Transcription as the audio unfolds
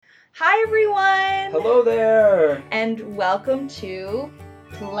Hi everyone! Hello there! And welcome to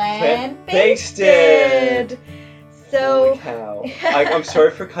Plant Plant-Basted! Holy cow. I'm sorry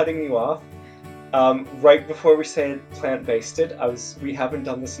for cutting you off. Right before we said plant-basted, we haven't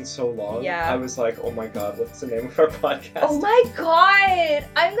done this in so long. Yeah. I was like, oh my god, what's the name of our podcast? Oh my god!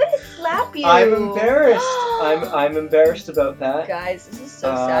 I'm gonna slap you! I'm embarrassed. I'm embarrassed about that. Guys, this is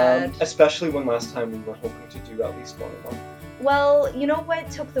so sad. Especially when last time we were hoping to do at least one a month. Well, you know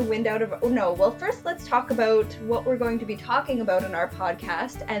what took the wind out of... Oh no, well first let's talk about what we're going to be talking about in our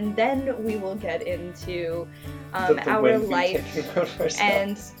podcast, and then we will get into our life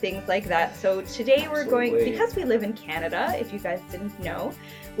and things like that. So today we're going, because we live in Canada, if you guys didn't know,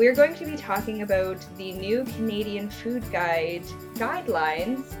 we're going to be talking about the new Canadian food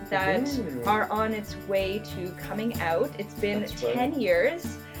guidelines that are on its way to coming out. It's been 10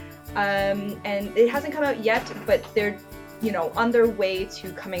 years, and it hasn't come out yet, but they're on their way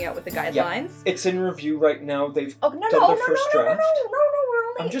to coming out with the guidelines. Yeah. It's in review right now. They've done their first draft. No, we're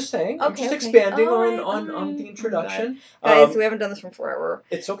only... I'm just saying. Okay, I'm just expanding on the introduction. Guys, we haven't done this for forever.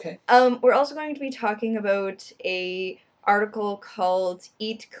 It's okay. We're also going to be talking about a article called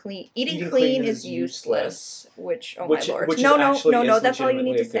Eating Clean is Useless, which, oh my lord. No, that's all you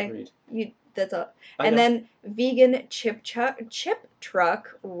need to say. That's all. And then Vegan Chip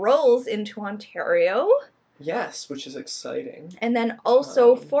Truck rolls into Ontario. Yes, which is exciting. And then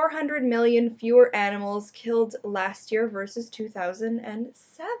also 400 million fewer animals killed last year versus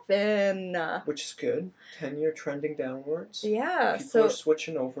 2007. Which is good. 10-year trending downwards. Yeah. People are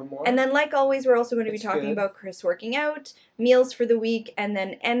switching over more. And then, like always, we're also going to be talking about Chris working out, meals for the week, and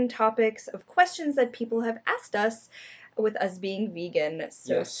then end topics of questions that people have asked us, with us being vegan.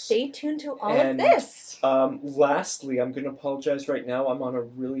 So stay tuned to all of this. Lastly, I'm going to apologize right now. I'm on a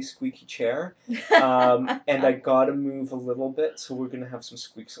really squeaky chair. And I got to move a little bit, so we're going to have some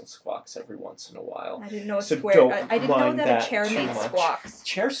squeaks and squawks every once in a while. I didn't know I didn't know that a chair made squawks.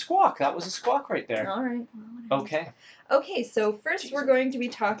 Chair squawk. That was a squawk right there. All right. Okay. Okay, so first we're going to be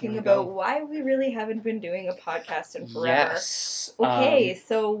talking about why we really haven't been doing a podcast in forever. Yes. Okay,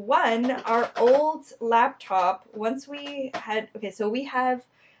 so our old laptop, we have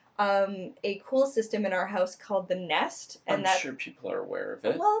a cool system in our house called the Nest. And I'm sure people are aware of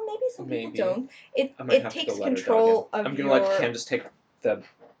it. Well, maybe some people don't. It takes control of I'm going to let Candace take the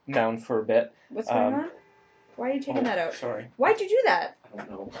noun for a bit. What's going on? Why are you taking that out? Sorry. Why'd you do that? I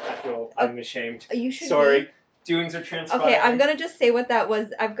don't know. I'm ashamed. You should Sorry. Doings are transpiring. Okay, I'm going to just say what that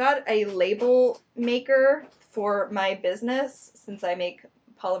was. I've got a label maker for my business, since I make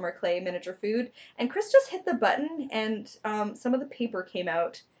polymer clay miniature food, and Chris just hit the button and some of the paper came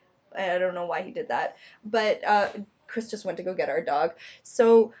out. I don't know why he did that, but Chris just went to go get our dog.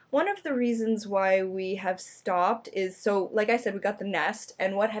 So one of the reasons why we have stopped is, like I said, we got the Nest,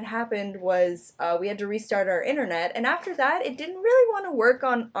 and what had happened was we had to restart our internet, and after that it didn't really want to work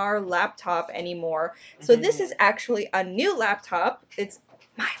on our laptop anymore. So this is actually a new laptop. It's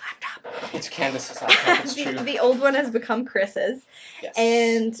my laptop. It's Candace's laptop, it's true. The old one has become Chris's. Yes.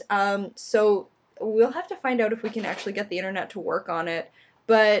 And so we'll have to find out if we can actually get the internet to work on it.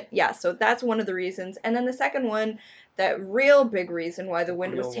 But yeah, so that's one of the reasons. And then the second one, that real big reason why the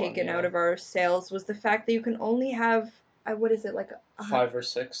wind was taken out of our sails, was the fact that you can only have, what is it, like 5 or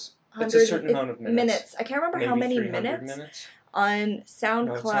 6? It's a certain amount of minutes. I can't remember how many minutes. On SoundCloud.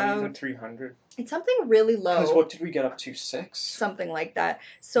 No, it's not even 300. It's something really low. Because what did we get up to, 6? Something like that.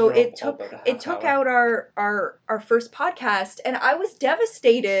 So it took out our first podcast, and I was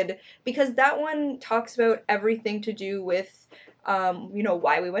devastated because that one talks about everything to do with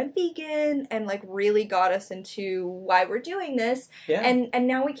why we went vegan, and like really got us into why we're doing this. Yeah. And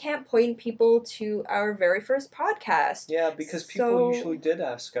now we can't point people to our very first podcast. Yeah, because people usually did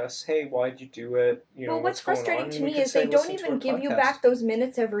ask us, hey, why'd you do it? What's frustrating to me is they don't even give you back those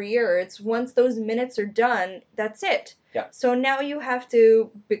minutes every year. It's once those minutes are done, that's it. Yeah. So now you have to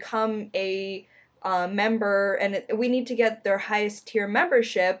become a member, and we need to get their highest tier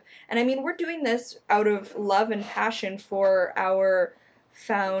membership. And I mean, we're doing this out of love and passion for our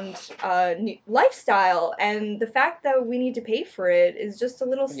found lifestyle, and the fact that we need to pay for it is just a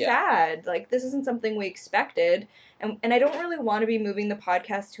little sad. Like, this isn't something we expected, and I don't really want to be moving the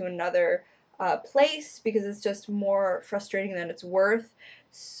podcast to another place, because it's just more frustrating than it's worth.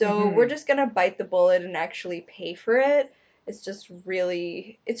 So we're just gonna bite the bullet and actually pay for it. It's just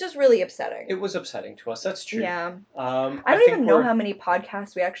really upsetting. It was upsetting to us. That's true. Yeah. I don't even know how many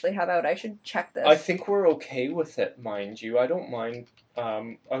podcasts we actually have out. I should check this. I think we're okay with it, mind you. I don't mind.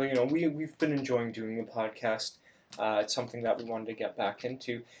 We've been enjoying doing the podcast. It's something that we wanted to get back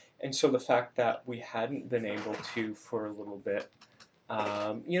into, and so the fact that we hadn't been able to for a little bit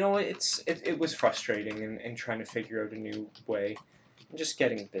It was frustrating and trying to figure out a new way. I'm just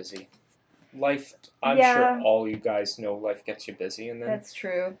getting busy. Life, I'm sure Yeah, all you guys know life gets you busy, and then that's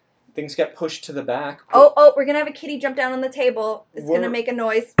true. things get pushed to the back. Oh, we're gonna have a kitty jump down on the table. It's gonna We're- make a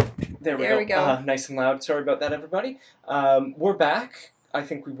noise. There There we we go. go. Nice and loud. Sorry about that, everybody. We're back. I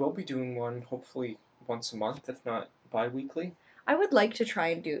think we will be doing one hopefully once a month, if not bi-weekly. I would like to try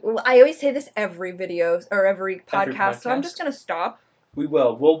and do. Well, I always say this every video or every Every podcast, so I'm podcast. just gonna stop. We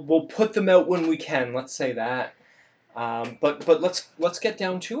will. We'll put them out when we can. Let's say that. But let's get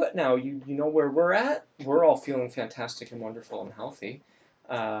down to it now. You know where we're at. We're all feeling fantastic and wonderful and healthy.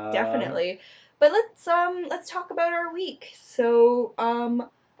 Definitely. But let's talk about our week. So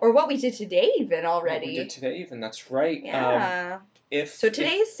or what we did today even already. What we did today even. That's right. Yeah. If So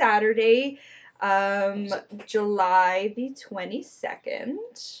today is Saturday, July the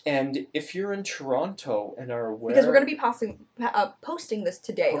 22nd. And if you're in Toronto and are aware, Because we're gonna be posting this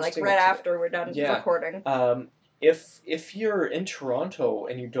today, like Posting right it today. after we're done Yeah. recording. If you're in Toronto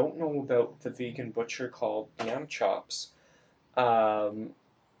and you don't know about the vegan butcher called Yam Chops, then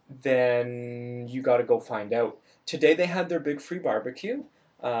you got to go find out. Today they had their big free barbecue.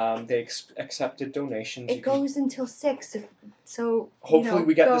 They accepted donations. It goes until 6, so Hopefully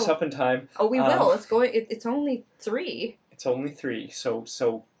we get go. this up in time. Oh, we will. It's going. It's only 3. It's only 3,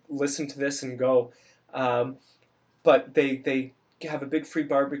 so listen to this and go. But they have a big free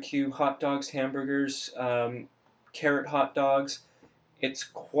barbecue, hot dogs, hamburgers, carrot hot dogs. It's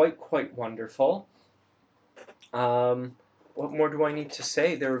quite wonderful. What more do I need to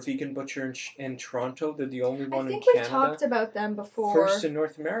say? They're a vegan butcher in Toronto. They're the only one in Canada. I think we've talked about them before. First in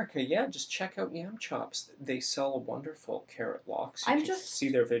North America. Yeah, just check out Yam Chops. They sell a wonderful carrot lox. You can see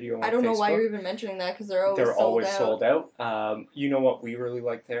their video on Facebook. I don't know why you're even mentioning that because they're always sold out. You know what we really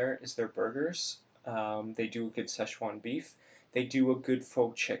like there is their burgers. They do a good Szechuan beef. They do a good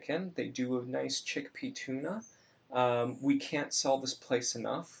faux chicken. They do a nice chickpea tuna. We can't sell this place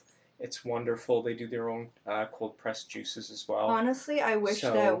enough. It's wonderful. They do their own cold pressed juices as well. Honestly, I wish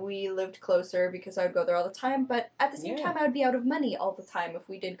that we lived closer because I would go there all the time. But at the same time, I would be out of money all the time if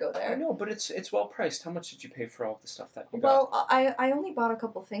we did go there. I know, but it's well priced. How much did you pay for all the stuff that you got? Well, I only bought a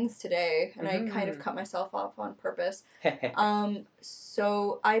couple things today, and I kind of cut myself off on purpose.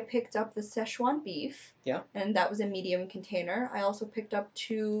 So I picked up the Szechuan beef. Yeah. And that was a medium container. I also picked up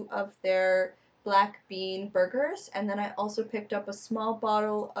 2 of their black bean burgers, and then I also picked up a small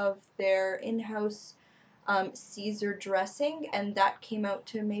bottle of their in-house Caesar dressing, and that came out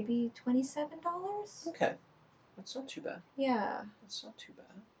to maybe $27. Okay, that's not too bad. Yeah. That's not too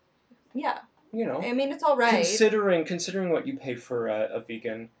bad. Yeah. You know. I mean, it's all right. Considering what you pay for a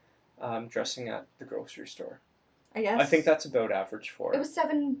vegan dressing at the grocery store. I guess. I think that's about average for it. It was $8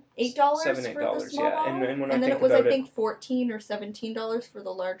 for the small bottle. And when and I then think it was, about I think, $14 or $17 for the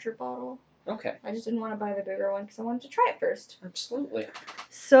larger bottle. Okay. I just didn't want to buy the bigger one because I wanted to try it first. Absolutely.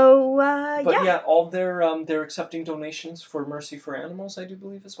 So, But yeah, all they're accepting donations for Mercy for Animals, I do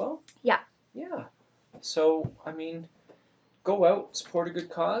believe as well. Yeah. Yeah. So, I mean, go out, support a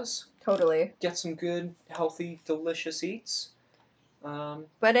good cause. Totally. Get some good, healthy, delicious eats. But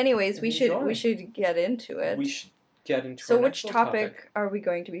anyways, we should get into it. We should get into. So which topic are we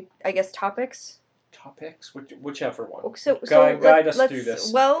going to be? I guess topics. Topics, whichever one. So guide us through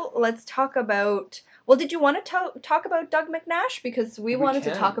this. Well, let's talk about. Well, did you want to talk about Doug McNash? Because we wanted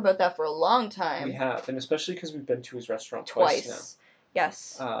to talk about that for a long time. We have, and especially because we've been to his restaurant twice now.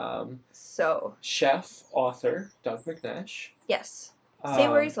 Yes. So. Chef, author, Doug McNash. Yes. Say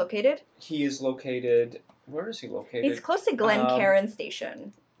where he's located. He is located. Where is he located? He's close to Glencairn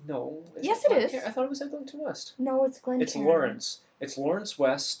Station. No. Yes, it is. I thought it was Eglinton West. No, it's Glencairn. It's Lawrence. It's Lawrence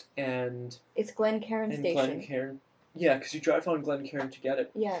West and. It's Glencairn Station. Glencairn. Yeah, because you drive on Glencairn to get it.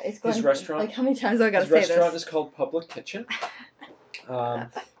 Yeah, it's Glencairn. His restaurant. Like, how many times do I gotta say this? His restaurant is called Public Kitchen.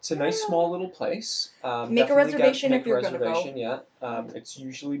 It's a nice small little place. Make a reservation if you're gonna go. Yeah. It's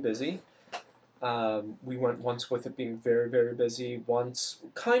usually busy. We went once with it being very, very busy. Once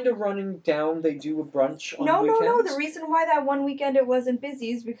kind of running down. They do a brunch on weekends. No. The reason why that one weekend it wasn't busy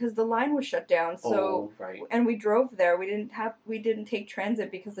is because the line was shut down. So right. And we drove there. We didn't take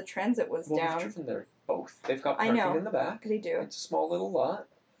transit because the transit was down. We've driven there both. They've got parking in the back. They do. It's a small little lot.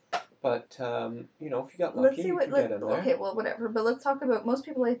 But if you got lucky, you can get in there. Okay, well, whatever. But let's talk about. Most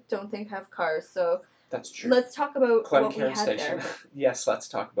people I don't think have cars, so. That's true. Let's talk about what we had Station. there. Yes, let's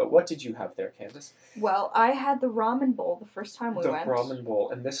talk about what did you have there, Candace? Well, I had the ramen bowl the first time we went. The ramen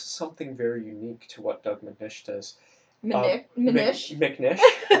bowl, and this is something very unique to what Doug McNish does. McNish.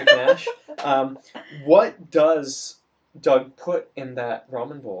 What does Doug put in that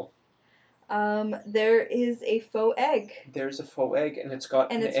ramen bowl? There is a faux egg. There's a faux egg, and it's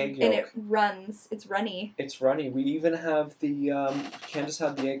got And an it's egg and yolk. it runs. It's runny. It's runny. We even have the Candace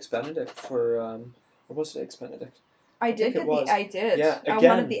had the eggs Benedict for or was it eggs Benedict? I did think it get was. the. I did. Yeah, I wanted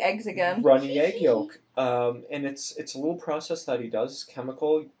again, the eggs again. runny egg yolk. And it's a little process that he does,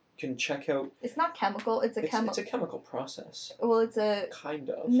 chemical. You can check out. It's not chemical. It's a It's chemical. a chemical process. Well, it's a. Kind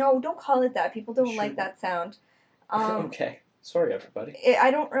of. No, don't call it that. People don't Sure. like that sound. Okay. Sorry, everybody.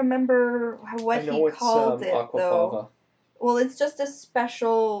 I don't remember what I know he called it aquafaba. though. Well, it's just a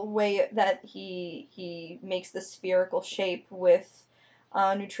special way that he makes the spherical shape with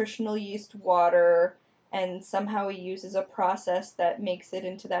nutritional yeast water, and somehow he uses a process that makes it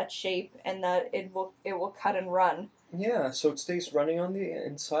into that shape, and that it will cut and run. Yeah, so it stays running on the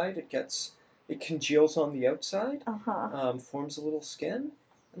inside. It congeals on the outside. Forms a little skin,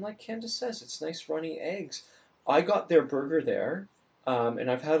 and like Candace says, it's nice runny eggs. I got their burger there, and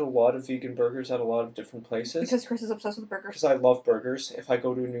I've had a lot of vegan burgers at a lot of different places. Because Chris is obsessed with burgers. Because I love burgers. If I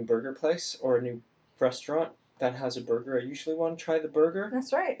go to a new burger place or a new restaurant that has a burger, I usually want to try the burger.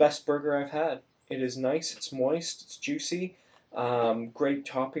 That's right. Best burger I've had. It is nice. It's moist. It's juicy. Great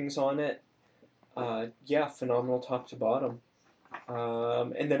toppings on it. Yeah, phenomenal top to bottom.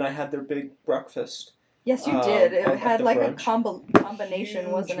 And then I had their big breakfast. Yes, you did. It had like brunch. a combination,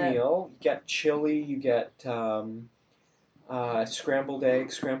 Huge wasn't it? meal. You get chili. You get scrambled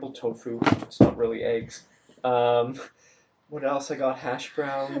eggs, scrambled tofu. It's not really eggs. What else? I got hash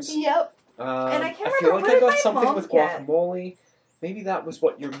browns. Yep. And I can't feel remember, like what I got did my something mom with get? guacamole. Maybe that was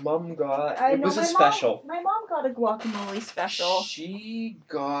what your mum got. I It know was a my special. My mom got a guacamole special. She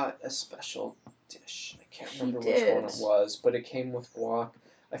got a special dish. I can't She remember which did. one it was, but it came with guac.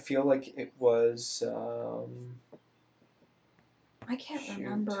 I feel like it was. I can't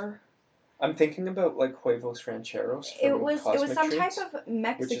remember. I'm thinking about like huevos rancheros from It was some Treats, type of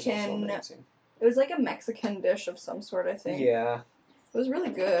which is also Mexican. amazing. It was like a Mexican dish of some sort, I think. Yeah, It was really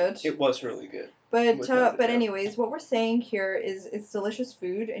good. it was really good. But Without a doubt. anyways, what we're saying here is it's delicious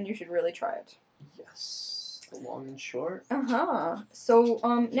food, and you should really try it. Yes, the long and short.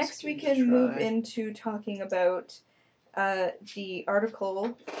 So next we give it a can move try. into talking about the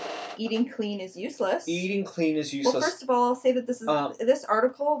article "Eating Clean is Useless." Eating clean is useless. Well, first of all, I'll say that this is this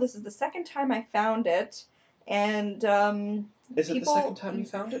article. This is the second time I found it, and Is it the second time you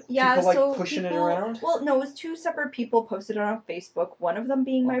found it? Yeah, people like so pushing it around. Well, no, it was two separate people posted it on Facebook. One of them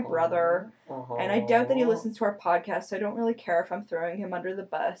being my brother, and I doubt that he listens to our podcast, so I don't really care if I'm throwing him under the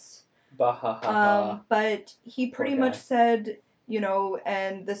bus. But he pretty much said,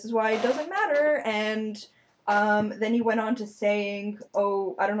 and this is why it doesn't matter. And then he went on to saying,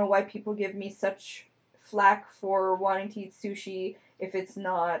 "Oh, I don't know why people give me such flack for wanting to eat sushi if it's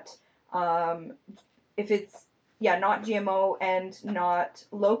not, not GMO and not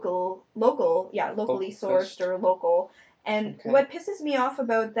locally sourced or local." And what pisses me off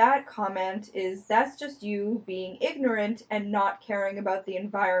about that comment is that's just you being ignorant and not caring about the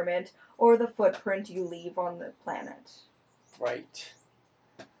environment or the footprint you leave on the planet. Right.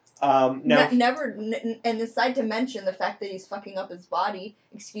 And aside to mention the fact that he's fucking up his body,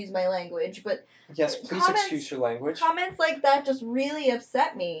 excuse my language, but yes, please excuse your language. Comments like that just really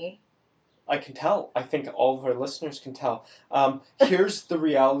upset me. I can tell. I think all of our listeners can tell. Here's the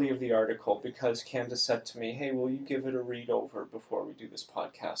reality of the article, because Candace said to me, "Hey, will you give it a read over before we do this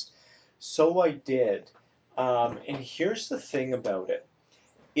podcast?" So I did. And here's the thing about it: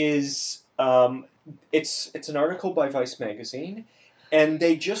 is it's an article by Vice Magazine, and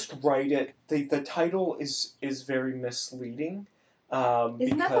they just write it. The title is very misleading.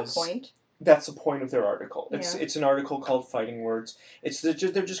 Isn't that the point? That's the point of their article. Yeah. It's an article called Fighting Words. They're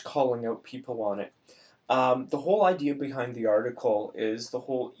just calling out people on it. The whole idea behind the article is the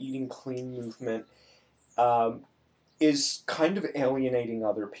whole eating clean movement is kind of alienating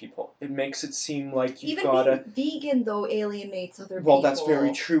other people. It makes it seem like you've got to... Even being vegan, though, alienates other people. Well, that's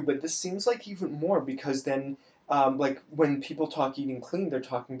very true, but this seems like even more, because then, like, when people talk eating clean, they're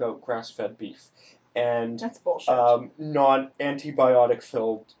talking about grass-fed beef. And that's bullshit. Not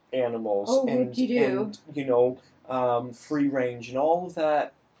antibiotic-filled animals, and free range and all of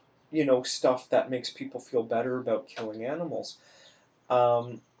that, stuff that makes people feel better about killing animals.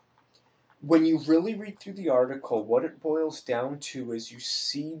 When you really read through the article, what it boils down to is you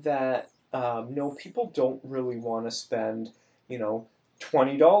see that no, people don't really want to spend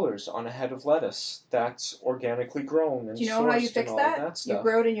 $20 on a head of lettuce that's organically grown and sourced. Do you know how you fix that? You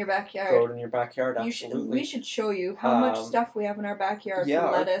grow it in your backyard. Grow it in your backyard, absolutely. We should show you how much stuff we have in our backyard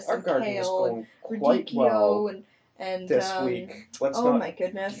for lettuce our and garden kale is going quite well. and And this week. Let's oh not my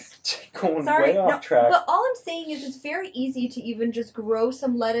goodness. going way Sorry, no, off track. but all I'm saying is it's very easy to even just grow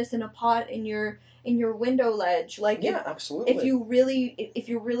some lettuce in a pot in your window ledge. Like Yeah, if absolutely. if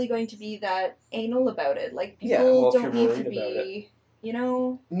you're really going to be that anal about it, like Yeah, people well, if you're don't need to worried about it. be, you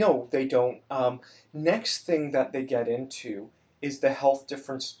know. No, they don't. Next thing that they get into is the health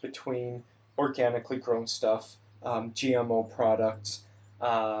difference between organically grown stuff, GMO products,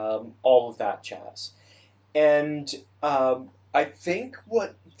 all of that jazz. And I think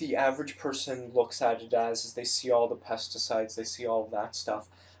what the average person looks at it as is they see all the pesticides, they see all of that stuff.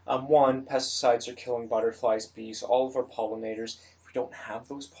 One, pesticides are killing butterflies, bees, all of our pollinators. If we don't have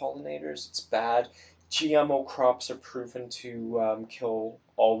those pollinators, it's bad. GMO crops are proven to kill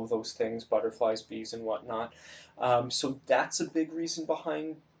all of those things, butterflies, bees, and whatnot. So that's a big reason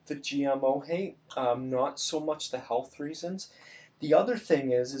behind the GMO hate, not so much the health reasons. The other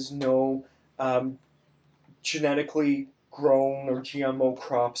thing is no, um, genetically grown or GMO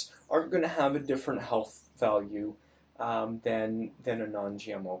crops aren't going to have a different health value than a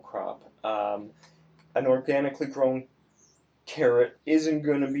non-GMO crop. An organically grown carrot isn't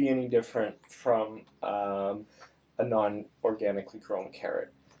going to be any different from a non-organically grown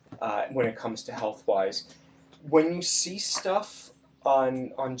carrot when it comes to health-wise. When you see stuff on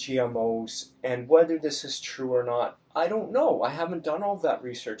GMOs and whether this is true or not, I don't know. I haven't done all of that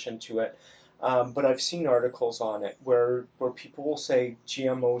research into it, but I've seen articles on it where people will say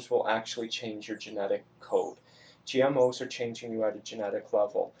GMOs will actually change your genetic code. GMOs are changing you at a genetic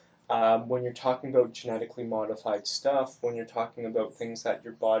level. When you're talking about genetically modified stuff, when you're talking about things that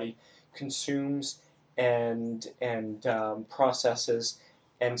your body consumes and processes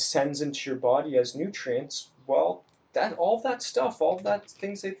and sends into your body as nutrients, well, that all that stuff, all that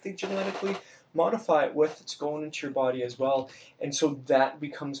things that they genetically modify it with, it's going into your body as well. And so that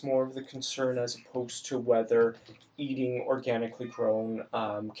becomes more of the concern as opposed to whether eating organically grown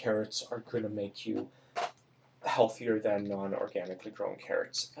carrots are going to make you healthier than non-organically grown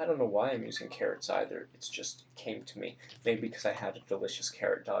carrots. I don't know why I'm using carrots either. It's just came to me. Maybe because I had a delicious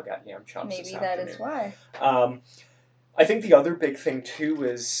carrot dog at Yam Chops this Maybe that afternoon. is why. I think the other big thing too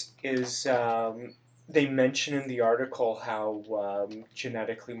is they mention in the article how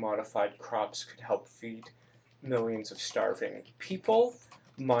genetically modified crops could help feed millions of starving people.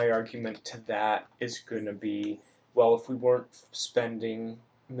 My argument to that is going to be, well, if we weren't spending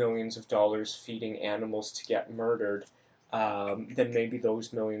millions of dollars feeding animals to get murdered, then maybe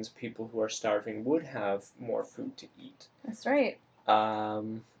those millions of people who are starving would have more food to eat. That's right.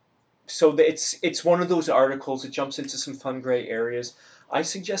 So it's one of those articles. It jumps into some fun gray areas. I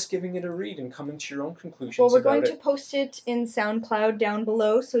suggest giving it a read and coming to your own conclusions Well, we're about going it. to post it in SoundCloud down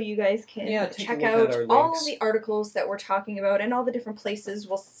below so you guys can Take check a look at out our all links. the articles that we're talking about and all the different places.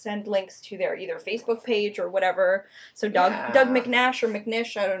 We'll send links to their either Facebook page or whatever. So Doug McNash or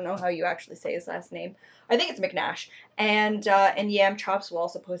McNish, I don't know how you actually say his last name. I think it's McNash. And Yam Chops will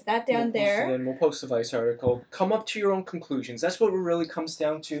also post that down there. We'll post the Vice article. Come up to your own conclusions. That's what it really comes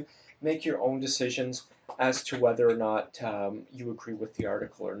down to. Make your own decisions as to whether or not you agree with the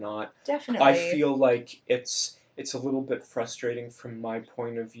article or not. Definitely. I feel like it's a little bit frustrating from my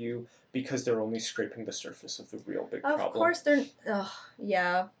point of view because they're only scraping the surface of the real big problem. Of course they're.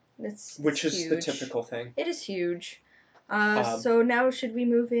 Yeah. Which is huge. the typical thing. It is huge. So now should we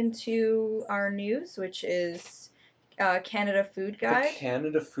move into our news, which is Canada Food Guide? The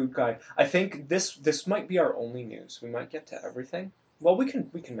Canada Food Guide. I think this might be our only news. We might get to everything. Well, we can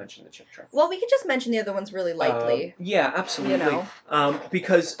mention the chip truck. Well, we can just mention the other ones really lightly. Yeah, absolutely.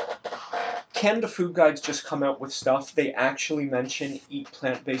 Because Canada Food Guide's just come out with stuff. They actually mention eat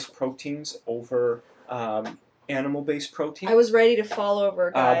plant-based proteins over animal-based proteins. I was ready to fall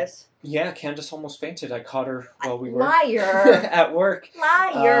over, guys. Yeah, Candace almost fainted. I caught her while we were Liar. at work.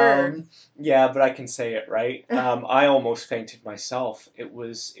 Liar. Yeah, but I can say it, right? I almost fainted myself. It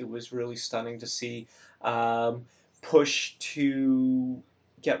was really stunning to see. Push to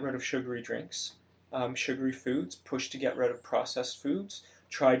get rid of sugary drinks, sugary foods. Push to get rid of processed foods.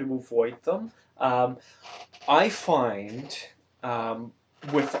 Try to avoid them. I find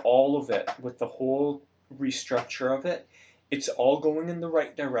with all of it, with the whole restructure of it, it's all going in the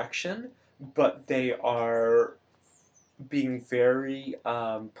right direction, but they are being very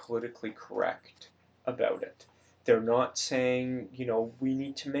politically correct about it. They're not saying, we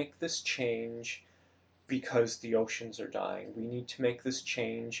need to make this change because the oceans are dying. We need to make this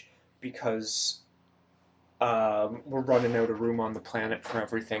change because we're running out of room on the planet for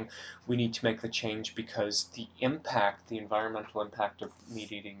everything. We need to make the change because the environmental impact of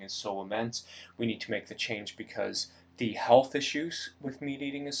meat eating is so immense. We need to make the change because the health issues with meat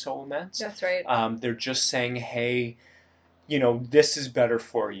eating is so immense. That's right. They're just saying, hey, this is better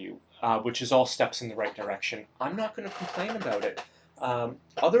for you, which is all steps in the right direction. I'm not going to complain about it.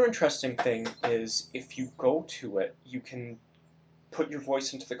 Other interesting thing is if you go to it, you can put your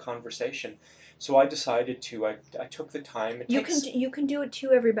voice into the conversation. So I decided to. I took the time. You can do it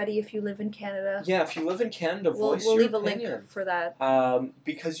too, everybody, if you live in Canada. Yeah, if you live in Canada, voice We'll your leave opinion. a link for that.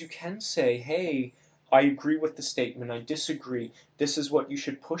 Because you can say, hey, I agree with the statement. I disagree. This is what you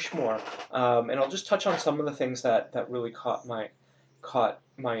should push more. And I'll just touch on some of the things that really caught my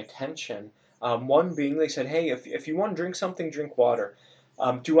attention. One being they said, hey, if you want to drink something, drink water.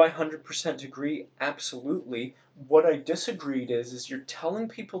 Do I 100% agree? Absolutely. What I disagreed is you're telling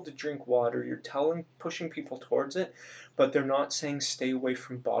people to drink water, pushing people towards it, but they're not saying stay away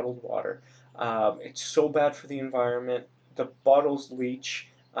from bottled water. It's so bad for the environment. The bottles leach.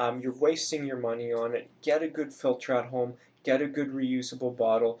 You're wasting your money on it. Get a good filter at home. Get a good reusable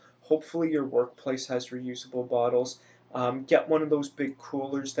bottle. Hopefully your workplace has reusable bottles. Get one of those big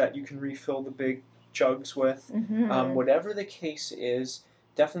coolers that you can refill the big jugs with. Whatever the case is,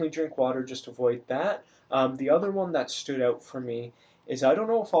 definitely drink water. Just avoid that. The other one that stood out for me is I don't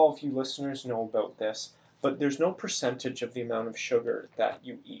know if all of you listeners know about this, but there's no percentage of the amount of sugar that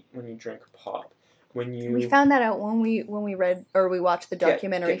you eat when you drink pop. When you We found that out when we read or we watched the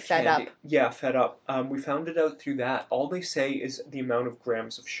documentary Fed Up. Yeah, Fed Up. We found it out through that. All they say is the amount of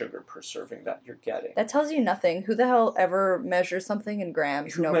grams of sugar per serving that you're getting. That tells you nothing. Who the hell ever measures something in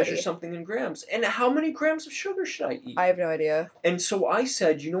grams? Who Nobody. measures something in grams? And how many grams of sugar should I eat? I have no idea. And so I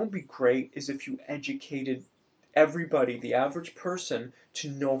said, what'd be great is if you educated everybody, the average person, to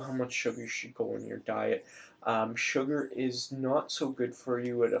know how much sugar should go in your diet. Sugar is not so good for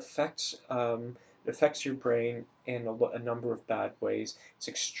you. It affects your brain in a number of bad ways. It's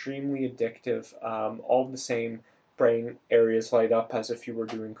extremely addictive. All the same brain areas light up as if you were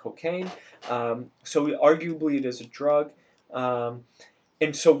doing cocaine. So arguably it is a drug.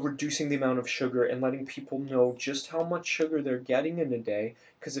 And so reducing the amount of sugar and letting people know just how much sugar they're getting in a day.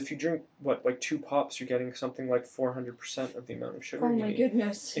 Because if you drink, like 2 pops, you're getting something like 400% of the amount of sugar you need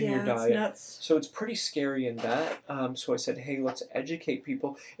Goodness. in your diet. It's nuts. So it's pretty scary in that. So I said, hey, let's educate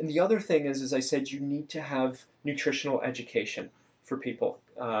people. And the other thing is I said, you need to have nutritional education for people.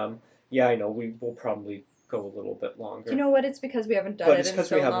 Yeah, I know we will probably go a little bit longer. Do you know what? It's because we haven't done But it it's in because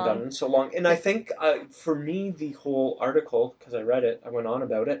so we haven't long. done it in so long. And I think for me, the whole article, because I read it, I went on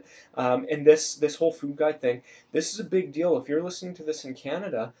about it, and this whole food guide thing, this is a big deal. If you're listening to this in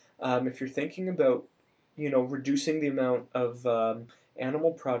Canada, if you're thinking about, reducing the amount of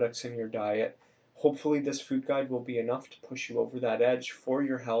animal products in your diet, hopefully this food guide will be enough to push you over that edge for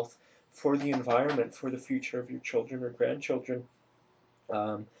your health, for the environment, for the future of your children or grandchildren.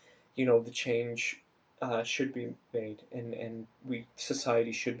 The change should be made, and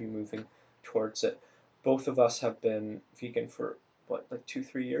society should be moving towards it. Both of us have been vegan for what, like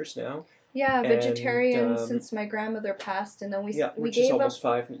 2-3 years now. Yeah, vegetarian since my grandmother passed, and then we which gave is almost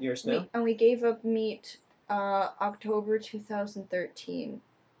up 5 years now. we gave up meat October 2013,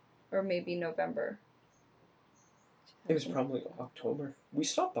 or maybe November. It was probably October. We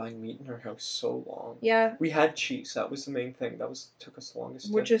stopped buying meat in our house so long. Yeah. We had cheese. That was the main thing. Took us the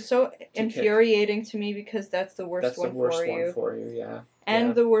longest. Which is so infuriating to me because that's the worst one for you. That's the worst one for you, yeah.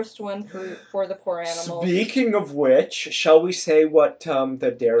 And the worst one for the poor animals. Speaking of which, shall we say what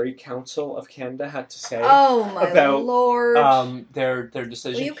the Dairy Council of Canada had to say about Lord. Their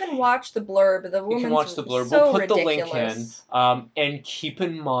decision? Well, you can watch the blurb. You can watch the blurb. So we'll put ridiculous. the link in. And keep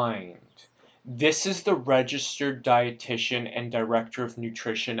in mind, this is the registered dietitian and director of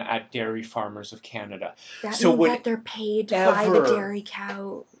nutrition at Dairy Farmers of Canada. That means that they're paid by the dairy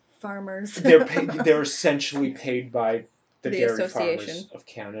cow farmers. They're essentially paid by the Dairy Farmers of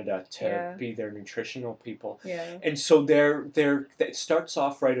Canada to be their nutritional people. Yeah. And so it starts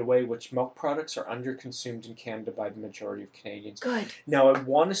off right away, which milk products are underconsumed in Canada by the majority of Canadians. Good. Now I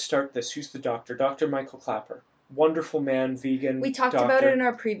want to start this. Who's the doctor? Dr. Michael Clapper. Wonderful man, vegan. We talked about it in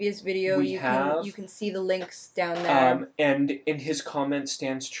our previous video. You can see the links down there. And in his comment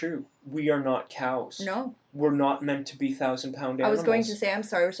stands true. We are not cows. No. We're not meant to be 1,000-pound animals. I was going to say, I'm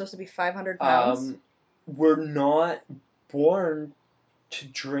sorry, we're supposed to be 500 pounds. We're not born to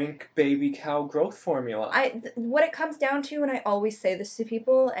drink baby cow growth formula. What it comes down to, and I always say this to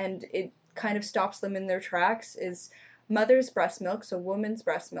people, and it kind of stops them in their tracks, is mother's breast milk, so woman's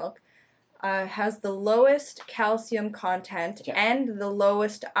breast milk, has the lowest calcium content and the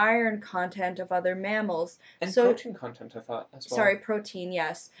lowest iron content of other mammals. And protein content, I thought, as well. Sorry, protein,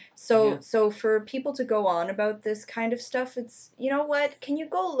 yes. So for people to go on about this kind of stuff, it's, you know what? Can you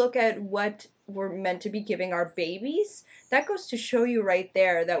go look at what we're meant to be giving our babies, that goes to show you right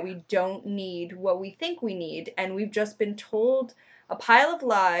there that we don't need what we think we need, and we've just been told a pile of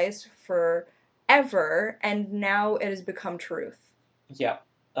lies forever, and now it has become truth. Yeah.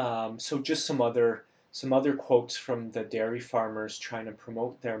 So just some other quotes from the dairy farmers trying to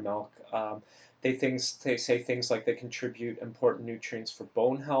promote their milk. They say things like they contribute important nutrients for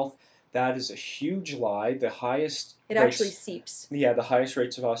bone health. That is a huge lie. It actually seeps. The highest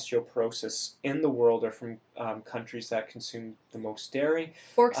rates of osteoporosis in the world are from countries that consume the most dairy.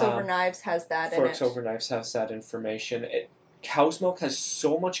 Forks Over Um, Knives has that in Forks it. Over Knives has that information. Cow's milk has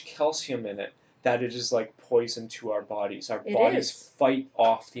so much calcium in it that it is like poison to our bodies. Our It bodies is. fight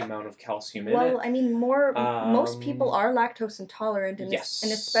off the amount of calcium in Well, it. I mean, most people are lactose intolerant, and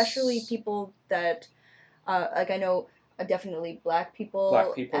especially Yes, people that, like I know, definitely black black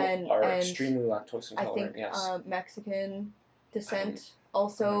people people and are extremely lactose I intolerant. think Yes, Mexican I'm descent I'm not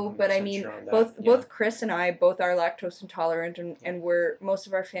also. But I 100% mean, sure on that. Yeah, both Chris and I both are lactose intolerant, yeah, and we're most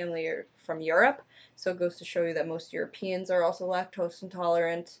of our family are from Europe, so it goes to show you that most Europeans are also lactose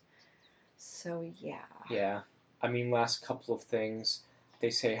intolerant. So yeah. yeah. I mean, last couple of things.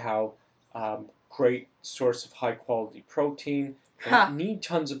 They say how great source of high quality protein. Don't Ha. need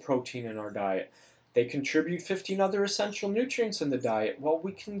tons of protein in our diet. They contribute 15 other essential nutrients in the diet. Well,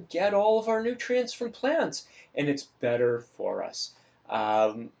 we can get all of our nutrients from plants, and it's better for us.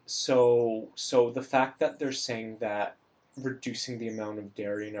 So the fact that they're saying that reducing the amount of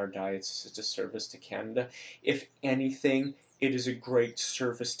dairy in our diets is a disservice to Canada, if anything, it is a great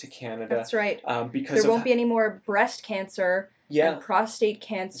service to Canada That's right. because There of won't be any more breast cancer and yeah, prostate yeah,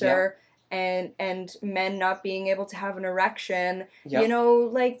 cancer and men not being able to have an erection. yeah,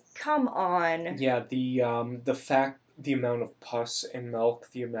 Like come on. yeah. The fact, the amount of pus and milk,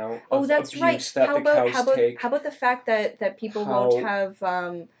 the amount Oh, of that's right. abuse that the cows How take, about the fact that people how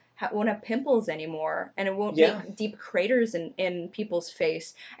won't have pimples anymore, and it won't yeah, make deep craters in people's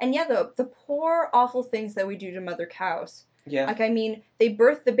face. And yeah, the poor awful things that we do to mother cows. yeah, Like I mean, they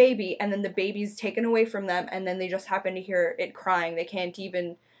birth the baby and then the baby's taken away from them and then they just happen to hear it crying. They can't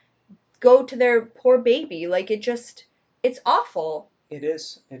even go to their poor baby. Like it's awful. it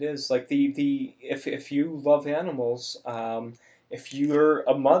is like the if you love animals, if you're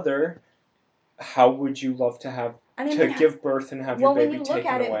a mother, how would you love to have And I to mean, give birth and have your well, when baby you look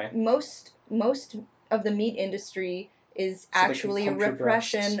taken at it, away most of the meat industry is so they can actually a pump your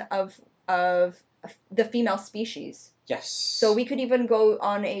repression breasts? of the female species. So Yes. we could even go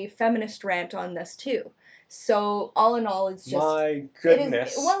on a feminist rant on this too. So all in all, My it is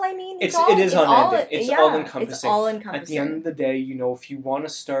goodness. well, I mean, It is it's all unending. It's all yeah, it's encompassing. all At the end encompassing. of the day, if you want to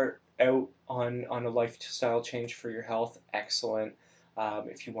start out on a lifestyle change for your health, excellent.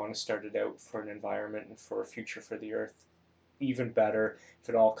 If you want to start it out for an environment and for a future for the earth, even better. If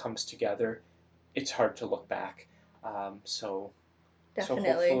it all comes together, it's hard to look back. So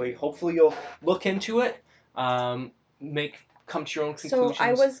Definitely. hopefully you'll look into it, make come to your own So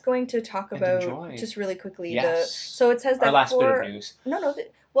I conclusions was going to talk and about enjoy. just really quickly Yes. so it says Our that last bit of news.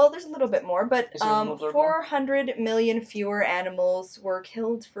 well, there's a little bit more, but Is there a little bit more? 400 million fewer animals were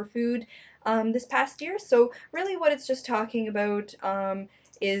killed for food this past year. So really what it's just talking about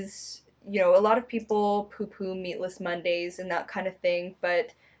is a lot of people poo-poo meatless Mondays and that kind of thing,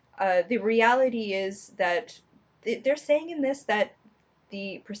 but the reality is that they're saying in this that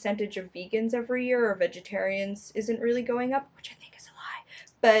the percentage of vegans every year or vegetarians isn't really going up, which I think is a lie.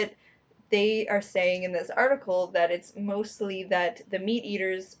 But they are saying in this article that it's mostly that the meat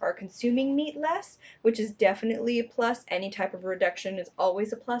eaters are consuming meat less, which is definitely a plus. Any type of reduction is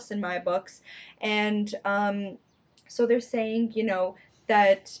always a plus in my books. And so they're saying,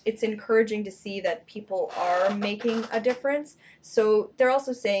 that it's encouraging to see that people are making a difference. So they're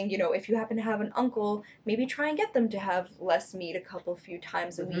also saying, if you happen to have an uncle, maybe try and get them to have less meat a few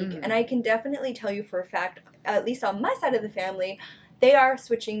times a week. And Hmm. I can definitely tell you for a fact, at least on my side of the family, they are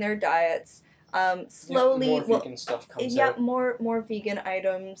switching their diets Yep, slowly. more Well, vegan stuff comes yeah, out. more vegan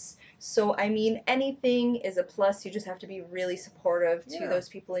items. So I mean, anything is a plus. You just have to be really supportive to Yeah. those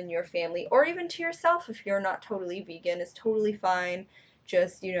people in your family, or even to yourself if you're not totally vegan. It's totally fine.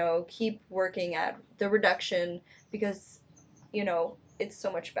 Just keep working at the reduction because it's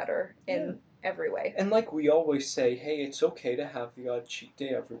so much better Yeah. in every way. And like we always say, hey, it's okay to have the odd cheat day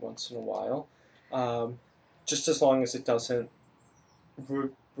every once in a while. Um, just as long as it doesn't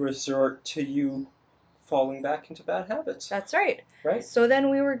resort to you falling back into bad habits, That's right. right? So then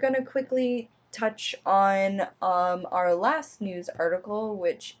we were gonna quickly touch on our last news article,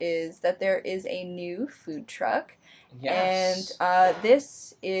 which is that there is a new food truck. Yes. And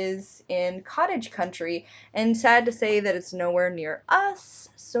this is in cottage country, and sad to say that it's nowhere near us,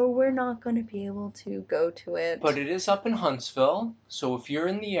 so we're not going to be able to go to it. But it is up in Huntsville, so if you're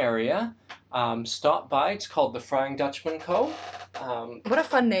in the area, stop by. It's called the Frying Dutchman Co. What a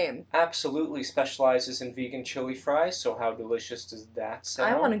fun name. Absolutely specializes in vegan chili fries, so how delicious does that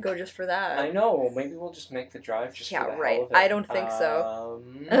sound? I want to go just for that. I know, maybe we'll just make the drive just Yeah, for the right. hell of it. I don't think so.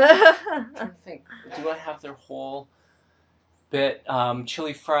 I'm trying to think, do I have their whole bit?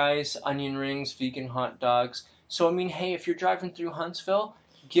 Chili fries, onion rings, vegan hot dogs. So, I mean, hey, if you're driving through Huntsville,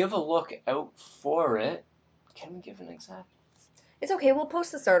 give a look out for it. Can we give an exact? It's okay. We'll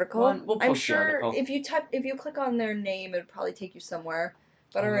post this article. We'll post I'm the sure article. if you click on their name, it'd probably take you somewhere.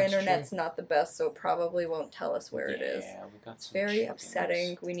 But our That's internet's true. not the best, so it probably won't tell us where it is. Yeah, we got It's some very chickens.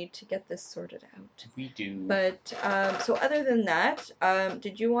 upsetting. We need to get this sorted out. We do. But so other than that,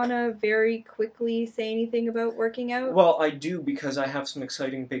 did you want to very quickly say anything about working out? Well, I do because I have some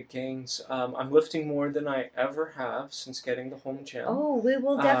exciting big gains. I'm lifting more than I ever have since getting the home gym. Oh, we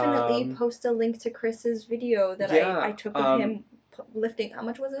will definitely post a link to Chris's video that I took of him lifting. How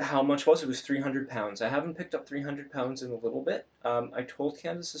much was it? How much was it? It was 300 pounds. I haven't picked up 300 pounds in a little bit. I told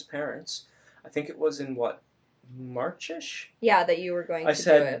Candace's parents, I think it was in what, Marchish? Yeah, that you were going to do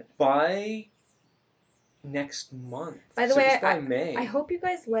said it. by next month. By the So it was way, by May. I hope you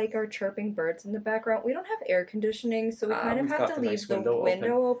guys like our chirping birds in the background. We don't have air conditioning, so we kind of we've have got to the leave nice the window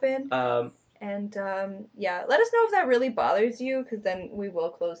window open. And yeah, let us know if that really bothers you, because then we will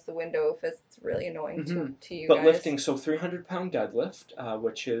close the window if it's really annoying to you But guys. lifting, so 300-pound deadlift,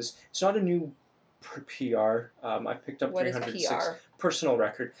 which is, it's not a new PR. I picked up What is 306 PR? personal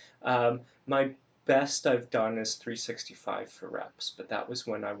record. My best I've done is 365 for reps, but that was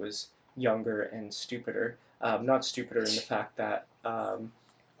when I was younger and stupider. Not stupider in the fact that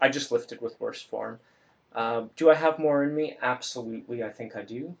I just lifted with worse form. Do I have more in me? Absolutely, I think I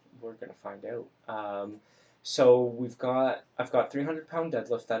do. We're gonna find out. So I've got 300-pound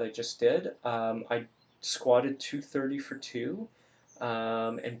deadlift that I just did. I squatted 230 for two,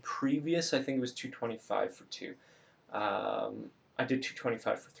 and previous I think it was 225 for two. I did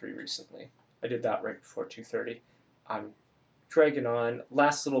 225 for three recently. I did that right before 230. I'm dragging on.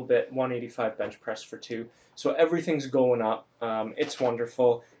 Last little bit, 185 bench press for two. So everything's going up. It's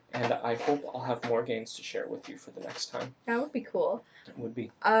wonderful, and I hope I'll have more gains to share with you for the next time. That would be cool. It would be.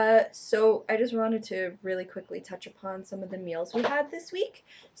 So I just wanted to really quickly touch upon some of the meals we had this week.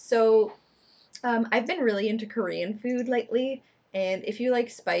 So I've been really into Korean food lately, and if you like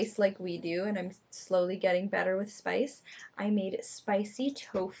spice like we do, and I'm slowly getting better with spice, I made spicy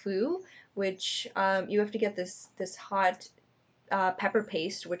tofu, which you have to get this hot pepper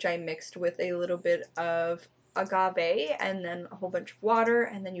paste, which I mixed with a little bit of agave and then a whole bunch of water,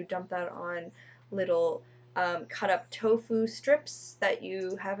 and then you dump that on little cut up tofu strips that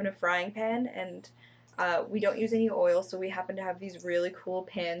you have in a frying pan. And we don't use any oil, so we happen to have these really cool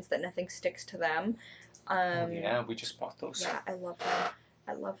pans that nothing sticks to them. Yeah, we just bought those. Yeah, I love them.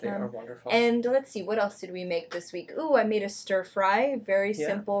 I love They them. are wonderful. And let's see, what else did we make this week? Ooh, I made a stir fry, very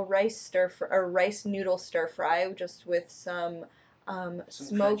simple rice noodle stir fry, just with some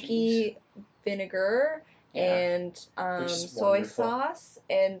smoky vinegar and soy sauce,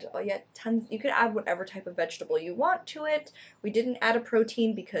 and tons. You could add whatever type of vegetable you want to it. We didn't add a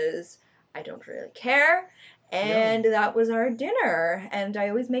protein because I don't really care. And that was our dinner. And I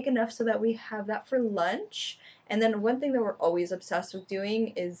always make enough so that we have that for lunch. And then one thing that we're always obsessed with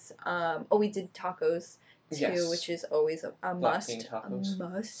doing is, we did tacos too, which is always a must. A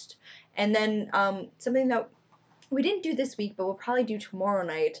must. And then something that we didn't do this week, but we'll probably do tomorrow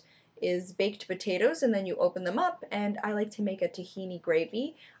night, is baked potatoes, and then you open them up, and I like to make a tahini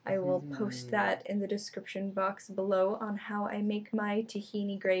gravy. I will post that in the description box below on how I make my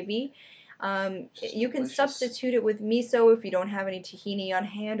tahini gravy. You can substitute it with miso if you don't have any tahini on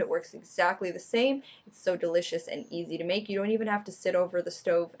hand. It works exactly the same. It's so delicious and easy to make. You don't even have to sit over the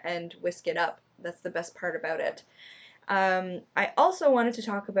stove and whisk it up. That's the best part about it. I also wanted to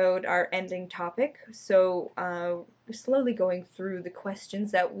talk about our ending topic, so we're slowly going through the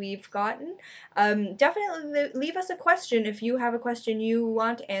questions that we've gotten. Definitely leave us a question if you have a question you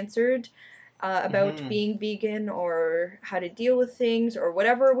want answered about being vegan or how to deal with things or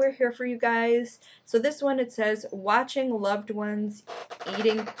whatever. We're here for you guys. So this one, it says, watching loved ones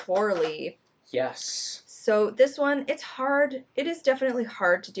eating poorly. Yes. So this one, it's hard. It is definitely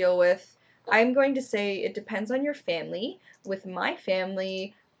hard to deal with. I'm going to say it depends on your family. With my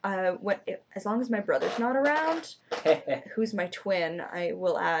family, as long as my brother's not around, who's my twin, I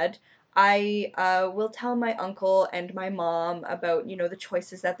will add, I will tell my uncle and my mom about, the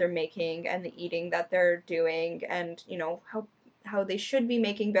choices that they're making and the eating that they're doing, and, how they should be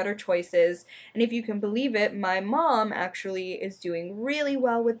making better choices. And if you can believe it, my mom actually is doing really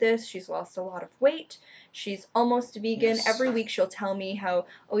well with this. She's lost a lot of weight. She's almost vegan. Yes. Every week she'll tell me how,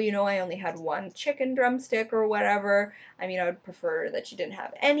 oh, I only had one chicken drumstick or whatever. I mean, I would prefer that she didn't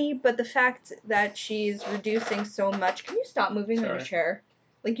have any, but the fact that she's reducing so much. Can you stop moving on your Sorry. chair?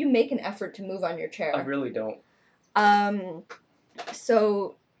 Like, you make an effort to move on your I chair. really don't.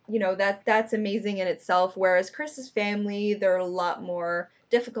 So, that's amazing in itself. Whereas Chris's family, they're a lot more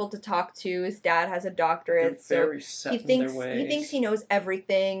difficult to talk to. His dad has a They're doctorate, so very set he in their thinks he thinks ways. he knows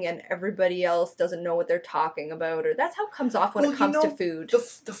everything, and everybody else doesn't know what they're talking about. Or that's how it comes off when Well, it comes to food.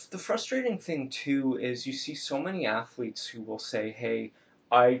 the frustrating thing too is you see so many athletes who will say, "Hey,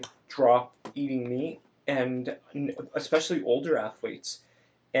 I dropped eating meat," and especially older athletes,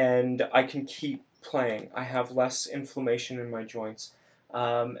 and I can keep playing. I have less inflammation in my joints.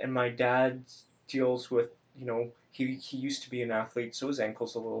 And my dad deals with, he used to be an athlete, so his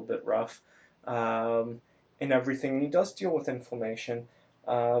ankle's a little bit rough, um, and everything. And he does deal with inflammation.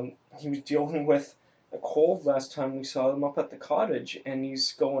 He was dealing with a cold last time we saw him up at the cottage, and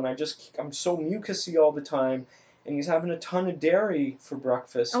he's going, I'm so mucusy all the time, and he's having a ton of dairy for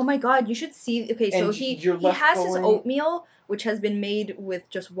breakfast. Oh my God, you should see. Okay, so And he you're he left has his going, oatmeal, which has been made with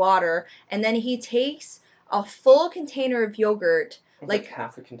just water, and then he takes a full container of yogurt, like like,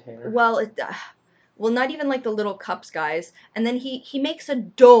 half a container. well, well, not even like the little cups, guys, and then he makes a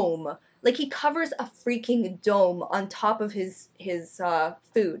dome. Like, he covers a freaking dome on top of his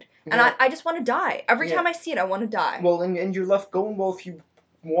food, and Yeah. I just want to die every Yeah. time I see it. I want to die. Well, and you're left going, well, if you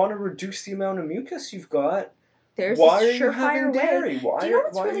want to reduce the amount of mucus you've got, There's a why are you surefire having way. dairy? Do you know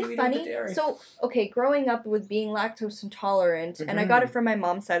what's Why are really you eating the funny? dairy? So, okay, growing up with being lactose intolerant, and I got it from my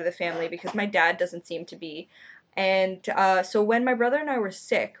mom's side of the family because my dad doesn't seem to be. And so when my brother and I were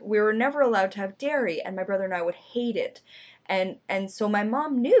sick, we were never allowed to have dairy, and my brother and I would hate it. And so my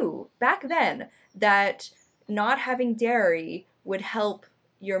mom knew back then that not having dairy would help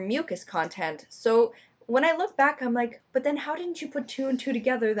your mucus content. So when I look back, I'm like, but then how didn't you put two and two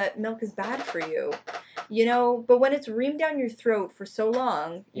together that milk is bad for you? But when it's reamed down your throat for so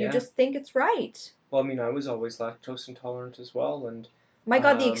long, you Yeah. just think it's right. Well, I mean, I was always lactose intolerant as well, and My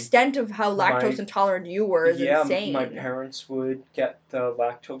God, the extent of how lactose my intolerant you were is my insane. parents would get the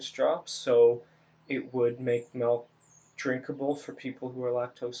lactose drops, so it would make milk drinkable for people who are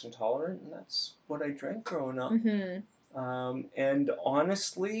lactose intolerant, and that's what I drank growing up. And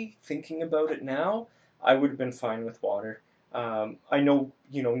honestly, thinking about it now, I would have been fine with water. I know,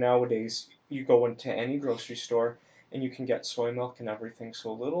 nowadays you go into any grocery store and you can get soy milk and everything, so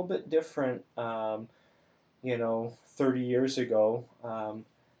a little bit different, 30 years ago,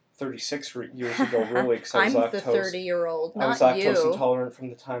 36 years ago, really, because I'm the 30-year-old, I was not lactose you. intolerant from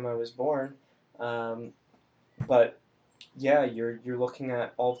the time I was born. Um, but yeah, you're looking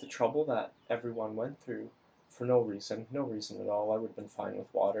at all the trouble that everyone went through for no reason at all. I would have been fine with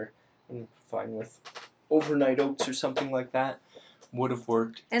water and fine with overnight oats or something like that. Would have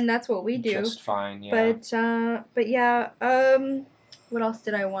worked And that's what we do. just fine. Yeah. But yeah, what else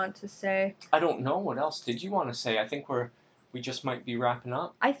did I want to say? I don't know what else did you want to say. I think we just might be wrapping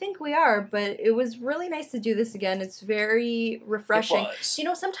up. I think we are, but it was really nice to do this again. It's very refreshing. It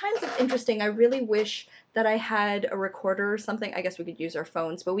was. Sometimes it's interesting. I really wish that I had a recorder or something. I guess we could use our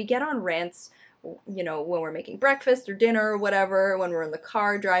phones, but we get on rants, when we're making breakfast or dinner or whatever, when we're in the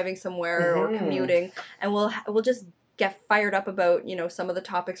car driving somewhere or commuting, and we'll just get fired up about, some of the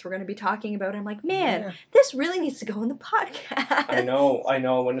topics we're going to be talking about. I'm like, man, Yeah. this really needs to go in the podcast. I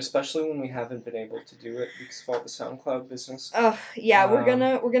know, and especially when we haven't been able to do it because of all the SoundCloud business. Yeah, we're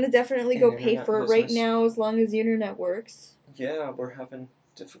gonna definitely And go pay internet for it right business. now as long as the internet works. Yeah, we're having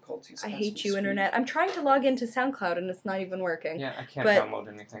difficulties. I as hate we you, speak. internet. I'm trying to log into SoundCloud and it's not even working. Yeah, I can't But download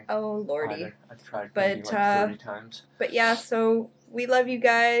anything. oh lordy. Either. I've tried maybe But like 30 times. but yeah, so we love you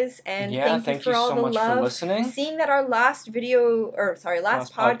guys and Yeah, thank you thank for you all so the much for love. listening. Seeing that our last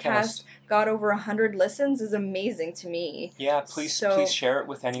Last podcast got over 100 listens is amazing to me. Yeah, please share it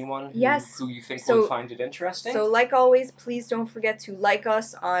with anyone who you think would find it interesting. So like always, please don't forget to like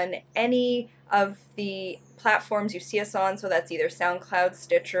us on any of the platforms you see us on. So that's either SoundCloud,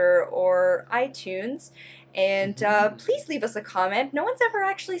 Stitcher, or iTunes. And please leave us a comment. No one's ever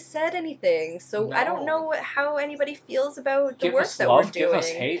actually said anything, so I don't know how anybody feels about the work that we're doing. Give us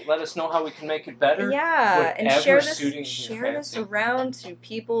hate. Let us know how we can make it better. Yeah, and share this fancy. around to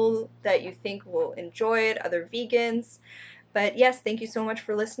people that you think will enjoy it, other vegans. But yes, thank you so much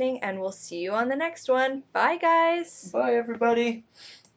for listening, and we'll see you on the next one. Bye, guys. Bye, everybody.